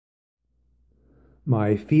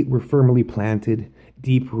My feet were firmly planted,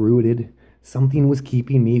 deep rooted. Something was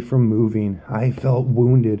keeping me from moving. I felt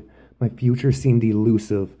wounded. My future seemed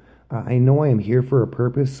elusive. I know I am here for a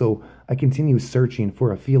purpose, so I continue searching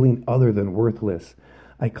for a feeling other than worthless.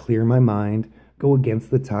 I clear my mind, go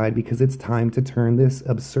against the tide because it's time to turn this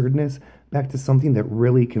absurdness back to something that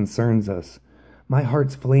really concerns us. My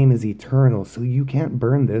heart's flame is eternal, so you can't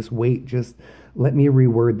burn this. Wait, just let me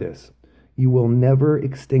reword this. You will never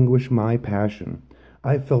extinguish my passion.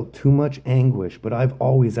 I've felt too much anguish, but I've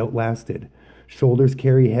always outlasted. Shoulders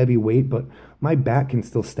carry heavy weight, but my back can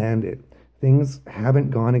still stand it. Things haven't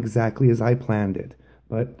gone exactly as I planned it,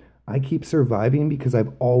 but I keep surviving because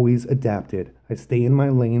I've always adapted. I stay in my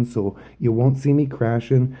lane so you won't see me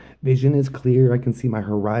crashing. Vision is clear. I can see my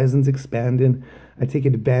horizons expanding. I take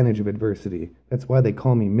advantage of adversity. That's why they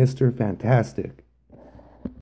call me Mr. Fantastic.